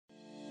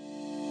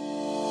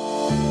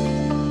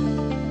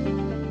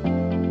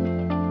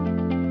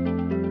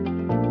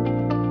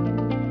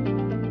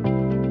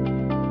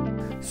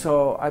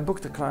So I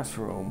booked a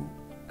classroom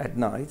at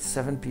night,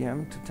 7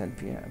 p.m. to 10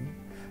 p.m.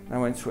 And I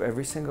went through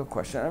every single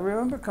question. I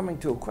remember coming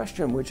to a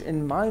question which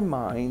in my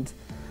mind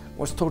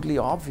was totally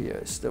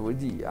obvious.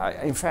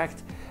 In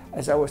fact,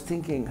 as I was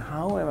thinking,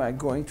 how am I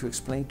going to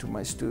explain to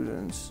my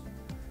students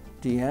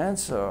the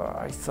answer,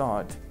 I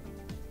thought,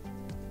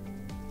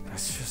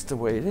 that's just the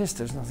way it is.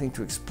 There's nothing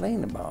to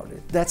explain about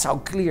it. That's how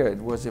clear it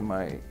was in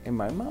my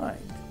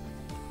mind.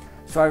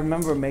 So I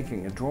remember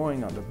making a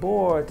drawing on the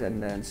board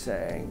and then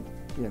saying,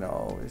 you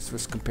know, this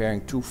was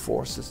comparing two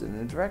forces in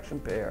a direction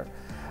pair.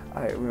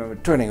 I remember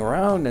turning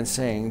around and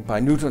saying,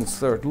 by Newton's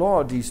third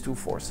law, these two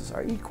forces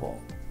are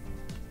equal.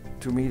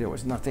 To me, there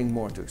was nothing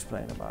more to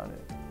explain about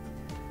it.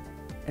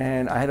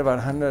 And I had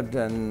about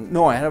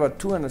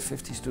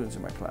 250 students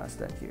in my class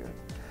that year.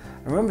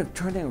 I remember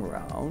turning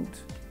around,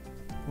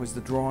 was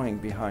the drawing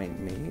behind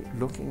me,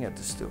 looking at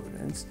the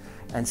students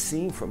and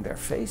seeing from their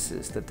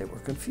faces that they were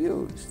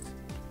confused.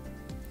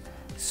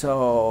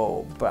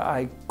 So, but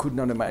I could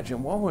not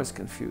imagine what was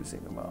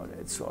confusing about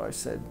it. So I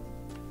said,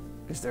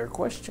 is there a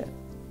question?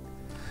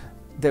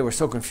 They were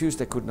so confused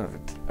they could not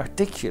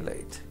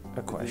articulate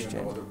a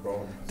question.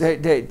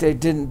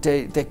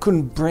 They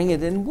couldn't bring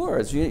it in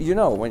words. You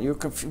know, when you're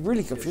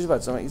really confused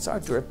about something, it's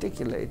hard to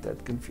articulate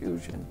that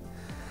confusion.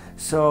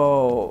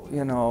 So,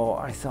 you know,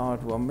 I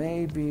thought, well,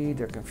 maybe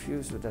they're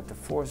confused with that the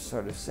forces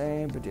are the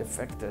same, but the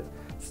effect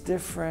is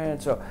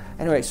different. So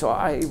anyway, so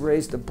I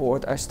erased the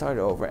board, I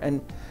started over,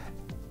 and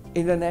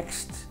in the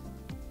next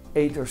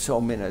 8 or so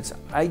minutes,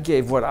 I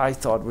gave what I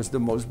thought was the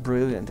most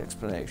brilliant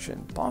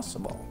explanation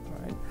possible,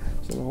 right?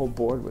 So the whole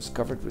board was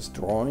covered with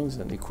drawings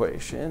and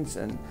equations,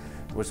 and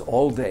it was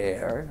all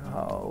there,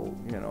 how,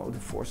 you know,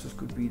 the forces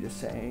could be the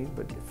same,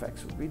 but the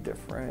effects would be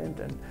different.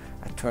 And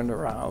I turned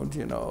around,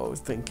 you know,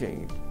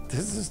 thinking,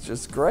 this is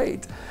just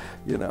great.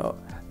 You know,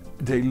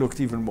 they looked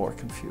even more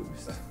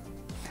confused.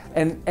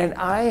 And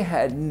I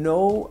had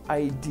no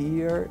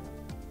idea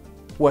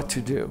what to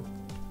do.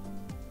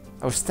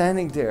 I was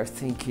standing there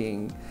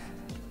thinking,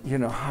 you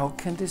know, how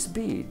can this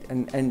be?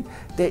 And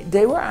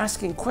they were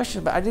asking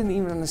questions, but I didn't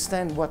even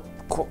understand what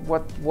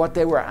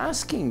they were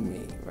asking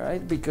me,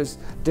 right? Because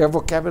their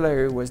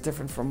vocabulary was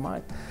different from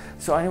mine.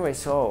 So anyway,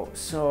 so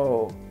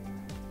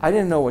I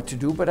didn't know what to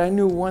do, but I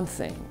knew one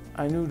thing.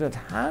 I knew that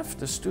half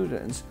the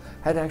students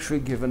had actually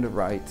given the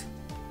right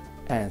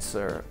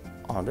answer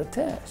on the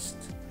test.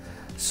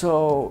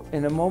 So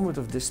in a moment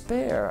of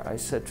despair, I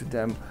said to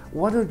them,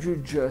 why don't you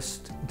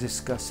just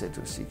discuss it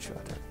with each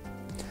other?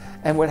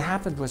 And what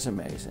happened was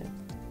amazing.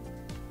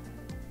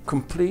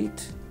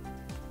 Complete,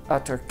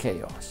 utter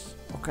chaos,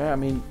 okay? I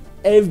mean,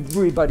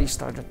 everybody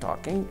started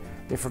talking.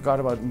 They forgot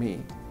about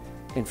me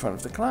in front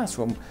of the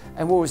classroom.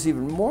 And what was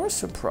even more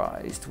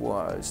surprised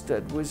was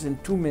that within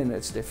 2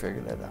 minutes, they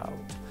figured it out.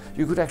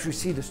 You could actually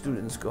see the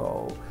students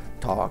go,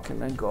 talk, and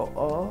then go,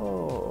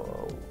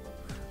 oh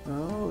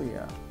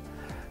yeah.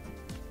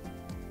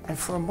 And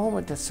for a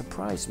moment that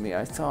surprised me.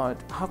 I thought,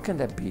 how can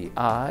that be?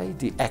 I,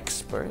 the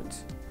expert,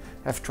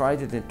 have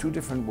tried it in 2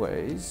 different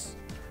ways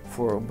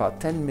for about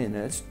 10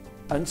 minutes,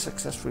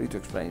 unsuccessfully to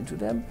explain to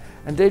them,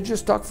 and they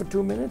just talk for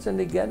 2 minutes and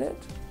they get it.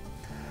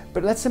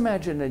 But let's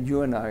imagine that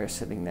you and I are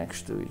sitting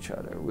next to each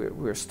other.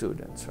 We're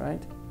students,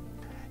 right?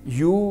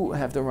 You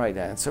have the right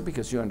answer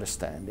because you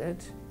understand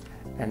it,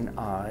 and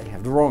I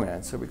have the wrong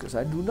answer because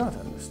I do not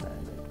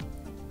understand it.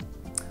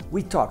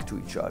 We talk to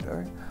each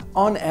other.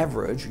 On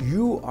average,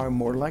 you are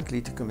more likely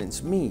to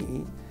convince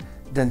me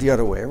than the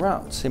other way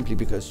around, simply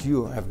because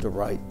you have the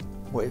right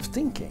way of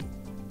thinking.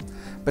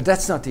 But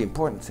that's not the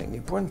important thing. The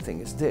important thing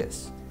is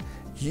this.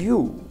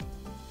 You,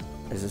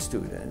 as a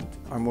student,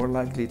 are more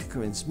likely to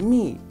convince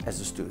me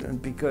as a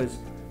student because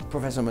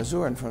Professor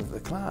Mazur in front of the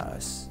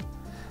class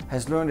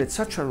has learned it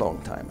such a long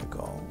time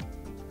ago.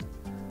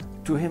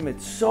 To him,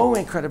 it's so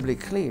incredibly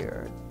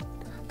clear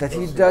that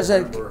he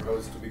doesn't...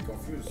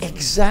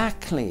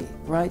 Exactly,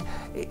 right?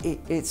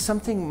 It's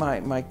something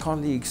my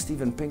colleague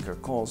Steven Pinker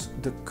calls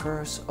the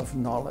curse of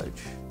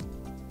knowledge.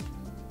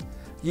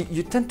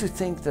 You tend to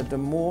think that the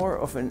more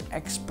of an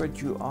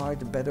expert you are,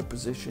 the better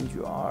positioned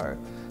you are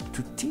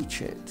to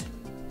teach it.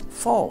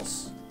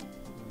 False.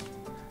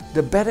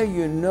 The better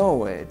you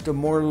know it, the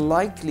more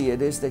likely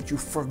it is that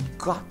you've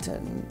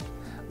forgotten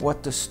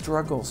what the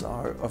struggles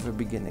are of a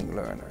beginning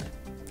learner.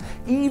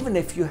 Even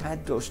if you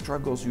had those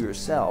struggles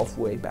yourself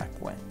way back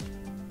when.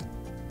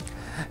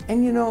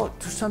 And you know,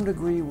 to some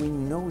degree we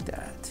know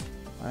that,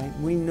 right?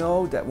 We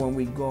know that when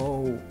we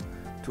go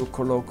to a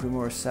colloquium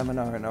or a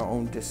seminar in our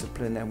own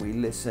discipline and we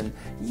listen,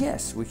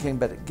 yes, we can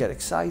get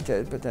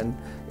excited, but then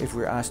if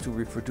we're asked to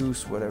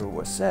reproduce whatever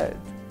was said,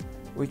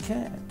 we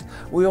can't.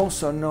 We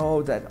also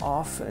know that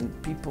often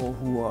people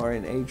who are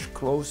in age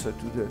closer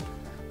to the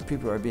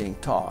people who are being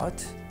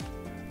taught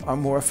are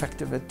more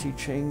effective at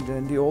teaching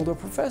than the older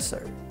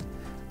professor.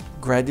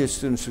 Graduate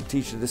students who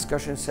teach the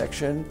discussion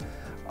section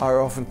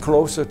are often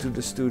closer to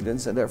the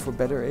students and therefore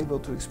better able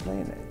to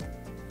explain it.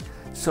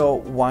 So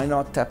why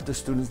not tap the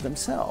students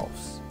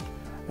themselves?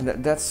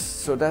 And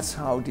that's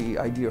how the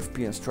idea of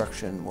peer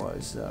instruction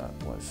was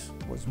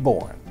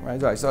born,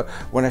 right? So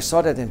when I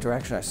saw that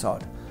interaction, I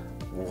thought,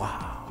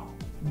 wow,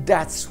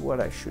 that's what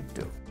I should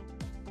do.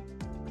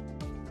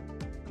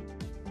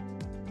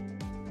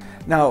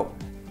 Now,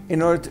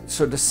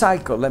 so the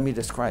cycle, let me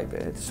describe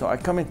it. So I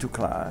come into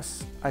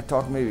class, I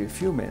talk maybe a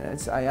few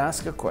minutes, I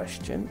ask a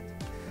question,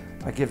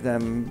 I give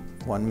them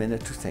 1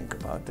 minute to think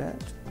about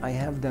that. I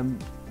have them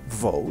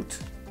vote.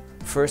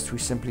 First, we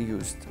simply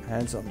used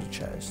hands on the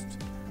chest,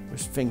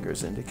 with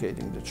fingers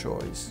indicating the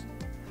choice.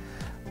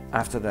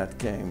 After that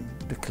came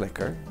the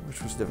clicker,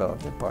 which was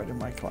developed in part of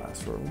my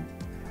classroom.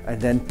 And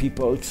then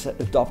people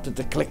adopted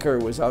the clicker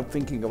without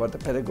thinking about the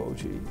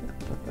pedagogy.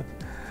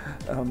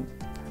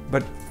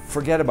 But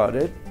forget about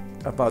it,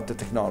 about the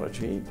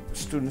technology.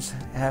 Students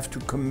have to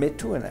commit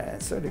to an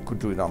answer. They could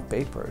do it on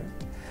paper.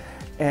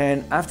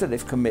 And after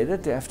they've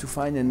committed, they have to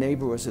find a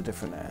neighbor with a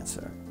different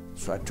answer.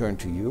 So I turn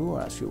to you,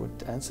 ask you,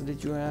 what answer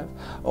did you have?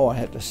 Oh, I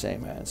had the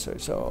same answer,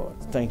 so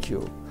thank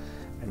you.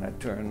 And I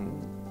turn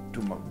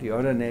to the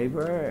other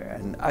neighbor,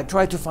 and I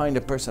try to find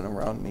a person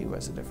around me who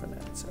has a different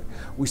answer.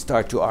 We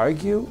start to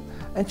argue,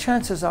 and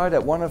chances are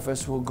that one of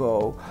us will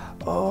go,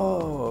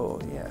 oh,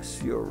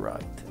 yes, you're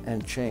right,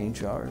 and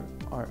change our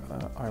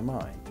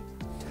mind.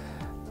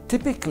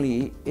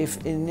 Typically,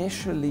 if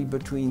initially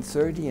between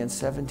 30 and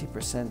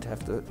 70%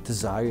 have the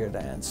desired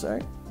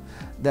answer,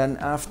 then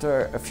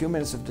after a few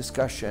minutes of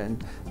discussion,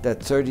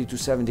 that 30 to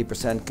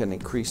 70% can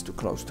increase to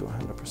close to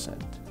 100%.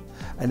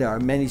 And there are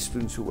many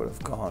students who would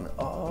have gone,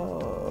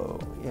 oh,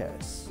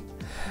 yes.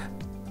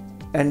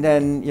 And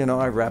then,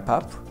 I wrap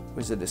up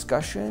with a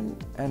discussion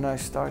and I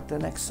start the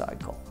next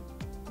cycle.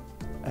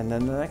 And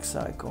then the next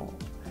cycle,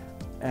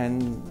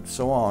 and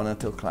so on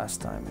until class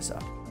time is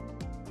up.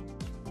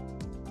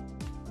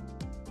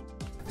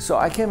 So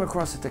I came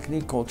across a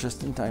technique called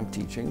just-in-time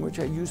teaching, which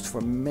I used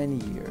for many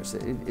years.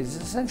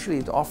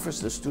 It offers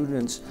the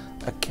students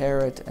a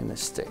carrot and a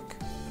stick.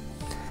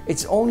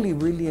 It's only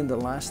really in the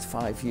last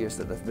 5 years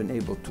that I've been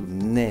able to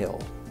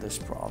nail this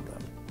problem.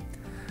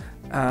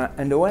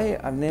 And the way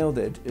I've nailed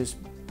it is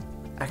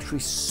actually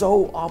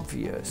so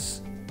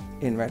obvious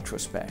in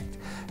retrospect.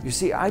 You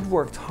see, I'd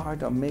worked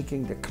hard on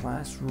making the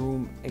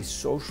classroom a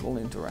social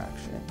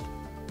interaction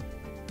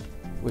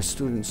with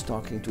students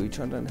talking to each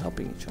other and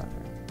helping each other.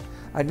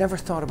 I'd never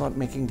thought about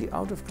making the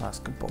out-of-class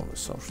component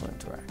social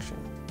interaction.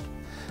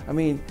 I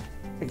mean,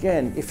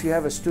 again, if you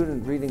have a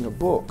student reading a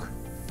book,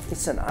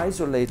 it's an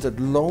isolated,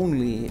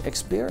 lonely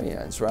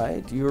experience,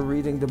 right? You're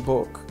reading the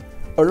book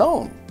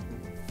alone.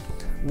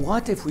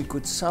 What if we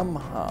could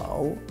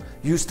somehow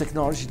use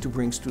technology to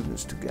bring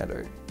students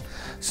together?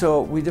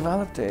 So we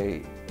developed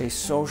a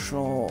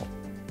social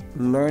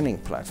learning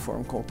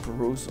platform called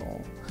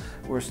Perusal.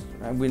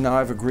 We now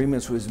have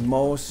agreements with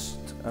most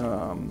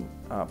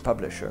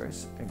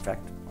publishers. In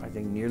fact, I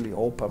think nearly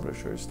all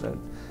publishers that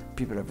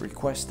people have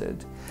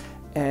requested.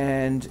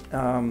 And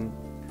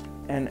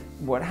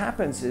what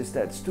happens is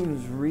that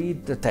students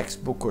read the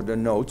textbook or the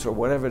notes or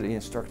whatever the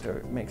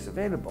instructor makes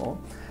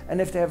available, and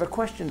if they have a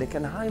question, they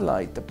can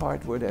highlight the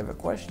part where they have a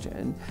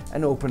question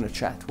and open a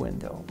chat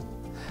window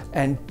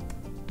and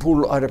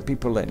pull other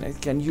people in.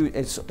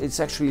 It's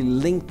actually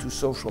linked to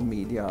social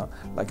media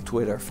like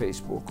Twitter,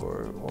 Facebook,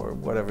 or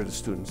whatever the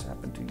students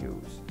happen to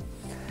use.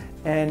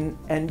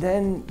 And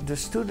then the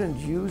student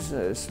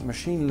uses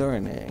machine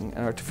learning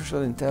and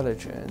artificial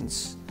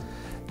intelligence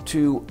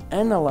to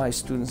analyze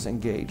students'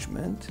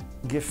 engagement,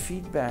 give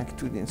feedback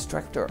to the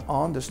instructor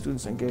on the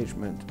students'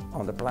 engagement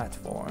on the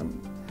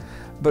platform,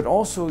 but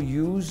also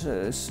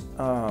uses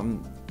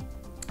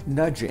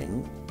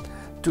nudging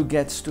to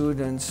get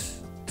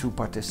students to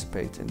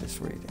participate in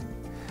this reading.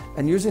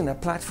 And using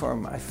that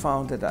platform, I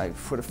found that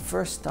for the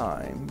first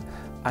time,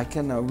 I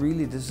can now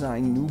really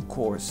design new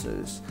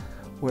courses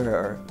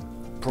where,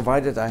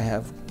 provided I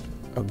have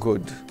a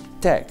good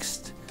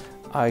text,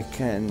 I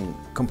can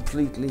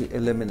completely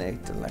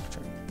eliminate the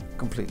lecture,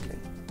 completely.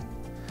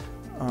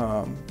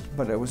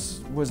 But it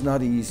was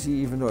not easy,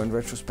 even though in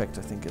retrospect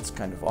I think it's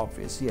kind of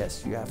obvious.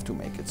 Yes, you have to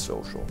make it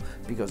social,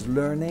 because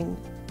learning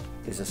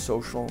is a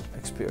social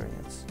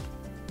experience.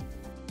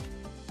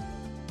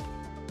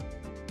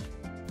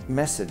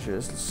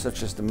 Messages,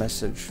 such as the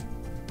message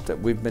that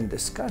we've been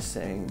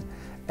discussing,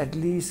 at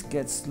least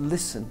gets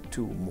listened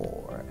to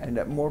more, and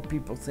that more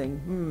people think,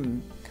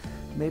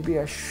 maybe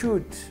I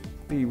should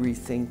be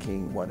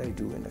rethinking what I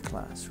do in the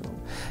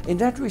classroom. In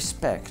that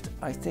respect,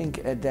 I think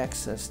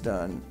edX has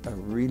done a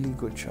really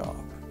good job.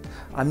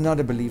 I'm not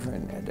a believer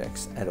in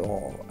edX at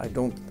all.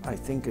 I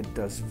think it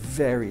does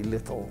very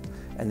little,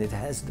 and it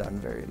has done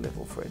very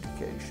little for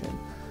education,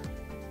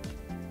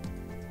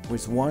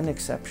 with one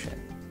exception.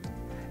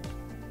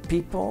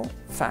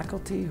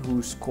 Faculty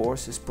whose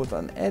course is put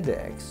on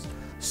edX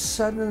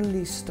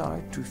suddenly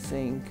start to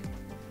think,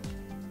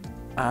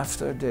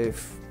 after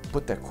they've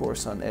put their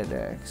course on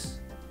edX,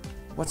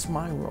 what's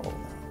my role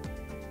now?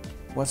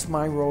 What's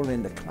my role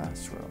in the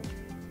classroom?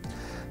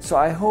 So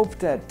I hope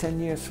that 10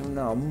 years from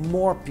now,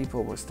 more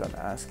people will start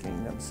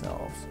asking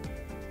themselves,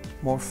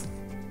 more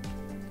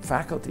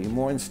faculty,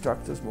 more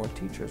instructors, more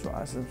teachers will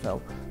ask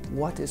themselves,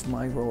 what is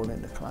my role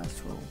in the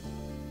classroom?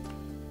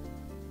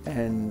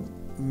 And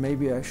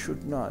maybe I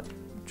should not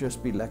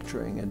just be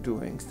lecturing and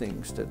doing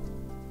things that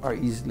are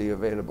easily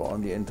available on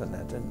the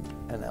internet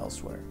and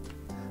elsewhere.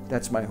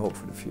 That's my hope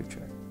for the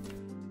future.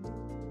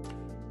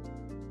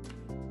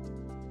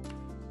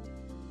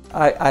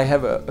 I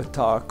have a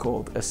talk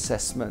called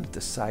Assessment,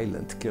 the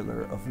Silent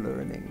Killer of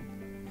Learning.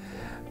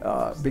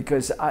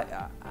 Because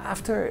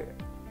after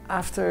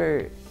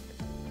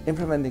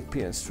implementing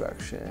peer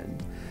instruction,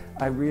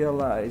 I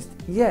realized,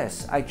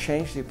 yes, I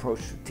changed the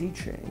approach to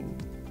teaching,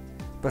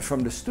 but from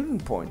the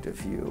student point of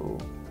view,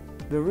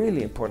 the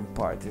really important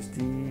part is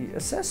the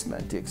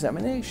assessment, the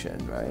examination,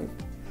 right?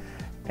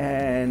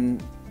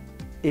 And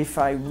if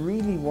I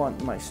really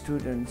want my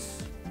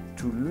students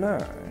to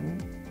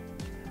learn,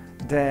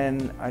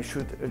 then I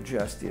should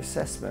adjust the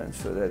assessment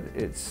so that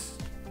it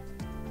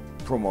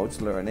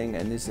promotes learning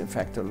and is in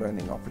fact a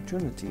learning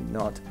opportunity,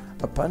 not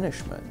a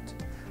punishment,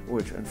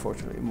 which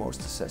unfortunately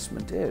most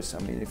assessment is. I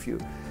mean, if you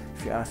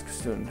ask a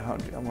student, how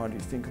do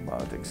you think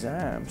about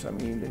exams? I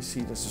mean, they see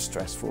it as a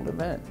stressful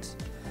event.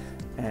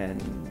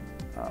 And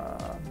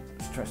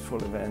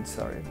stressful events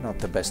are not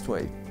the best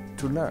way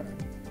to learn.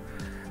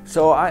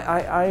 So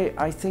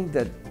I think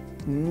that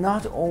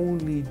not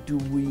only do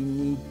we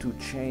need to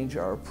change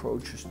our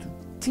approaches to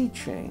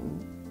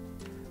teaching,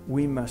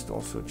 we must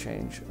also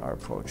change our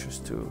approaches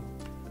to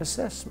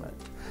assessment.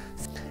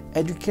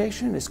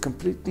 Education is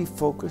completely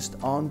focused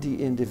on the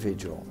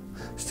individual.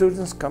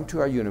 Students come to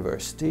our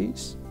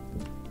universities,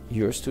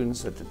 your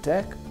students at the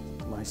Tech,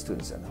 my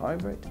students at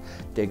Harvard,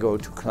 they go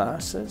to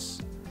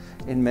classes.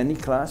 In many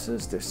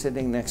classes, they're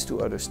sitting next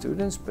to other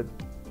students, but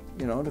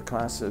you know, the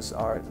classes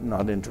are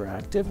not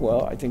interactive.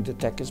 Well, I think the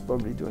Tech is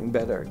probably doing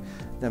better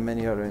than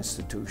many other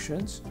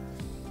institutions.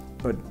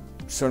 But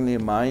certainly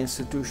in my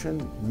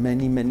institution,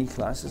 many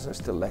classes are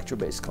still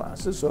lecture-based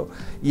classes. So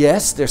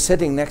yes, they're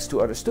sitting next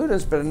to other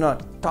students, but they're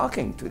not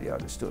talking to the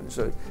other students.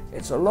 So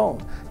it's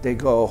alone. They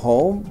go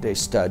home, they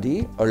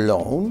study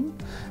alone.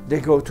 They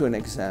go to an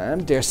exam.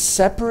 They're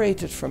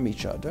separated from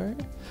each other.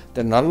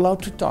 They're not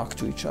allowed to talk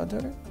to each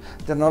other.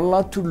 They're not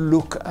allowed to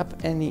look up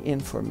any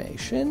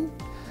information.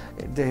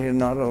 They're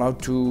not allowed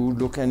to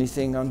look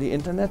anything on the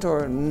internet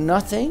or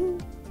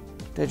nothing.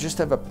 They just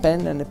have a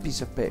pen and a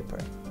piece of paper.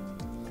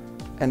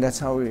 And that's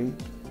how we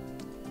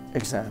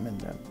examine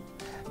them.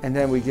 And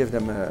then we give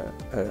them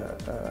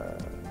a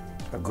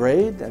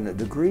grade and a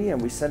degree, and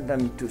we send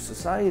them to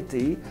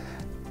society.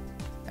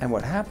 And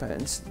what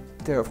happens,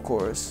 they're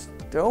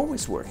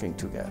always working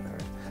together.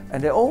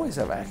 And they always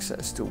have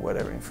access to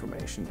whatever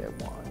information they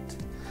want.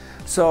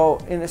 So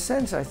in a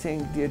sense, I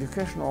think the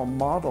educational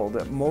model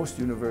that most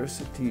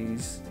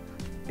universities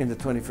in the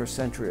 21st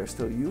century are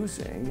still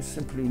using is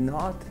simply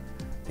not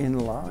in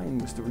line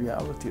with the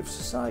reality of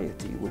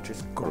society, which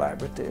is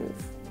collaborative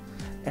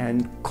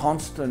and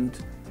constant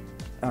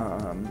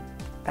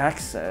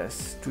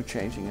access to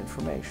changing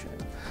information.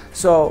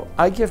 So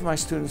I give my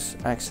students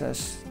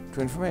access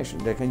to information.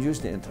 They can use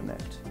the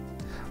internet.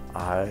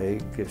 I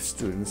give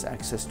students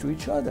access to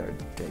each other.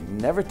 They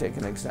never take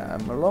an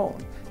exam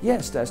alone.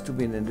 Yes, there has to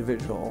be an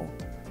individual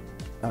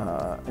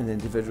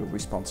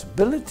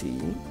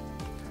responsibility,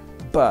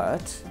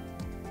 but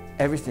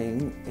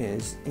everything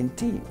is in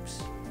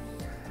teams.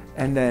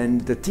 And then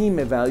the team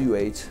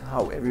evaluates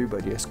how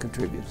everybody has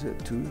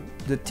contributed to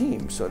the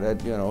team, so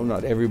that, you know,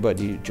 not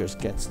everybody just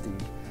gets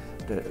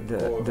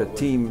the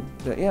team.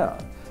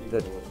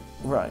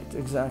 Right,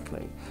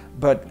 exactly.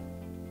 But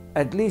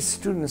at least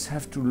students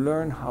have to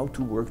learn how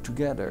to work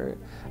together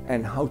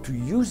and how to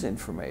use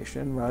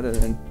information rather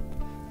than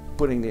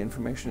putting the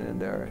information in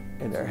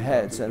their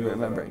heads and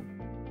remembering.